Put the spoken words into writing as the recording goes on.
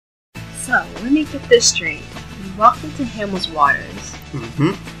So, let me get this straight. You walked into Hamill's waters.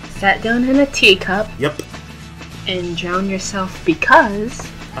 Mm-hmm. Sat down in a teacup. Yep. And drowned yourself because...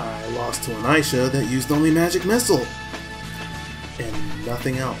 I lost to an Aisha that used only magic missile. And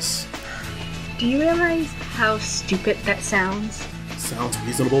nothing else. Do you realize how stupid that sounds? Sounds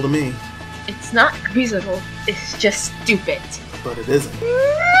reasonable to me. It's not reasonable, it's just stupid. But it isn't. But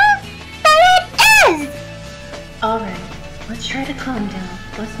it is! Alright, let's try to calm down.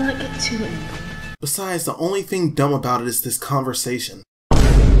 Let's not get too angry. Besides, the only thing dumb about it is this conversation.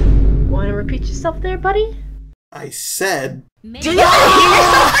 Wanna repeat yourself there, buddy? I said... Do you hear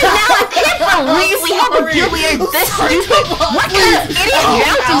yourself right now? I can't believe we have a deal we are this stupid. What kind of idiot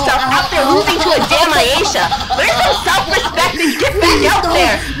drowns himself out there losing to a damn Aisha? Learn some self-respect and get back out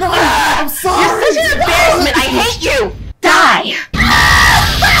there. No, I'm sorry. You're such an embarrassment. I hate you. Die.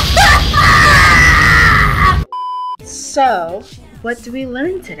 So, what do we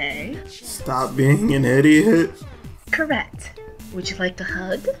learn today? Stop being an idiot. Correct. Would you like to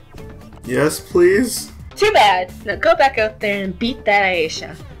hug? Yes, please. Too bad. Now go back out there and beat that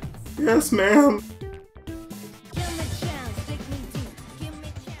Aisha. Yes, ma'am.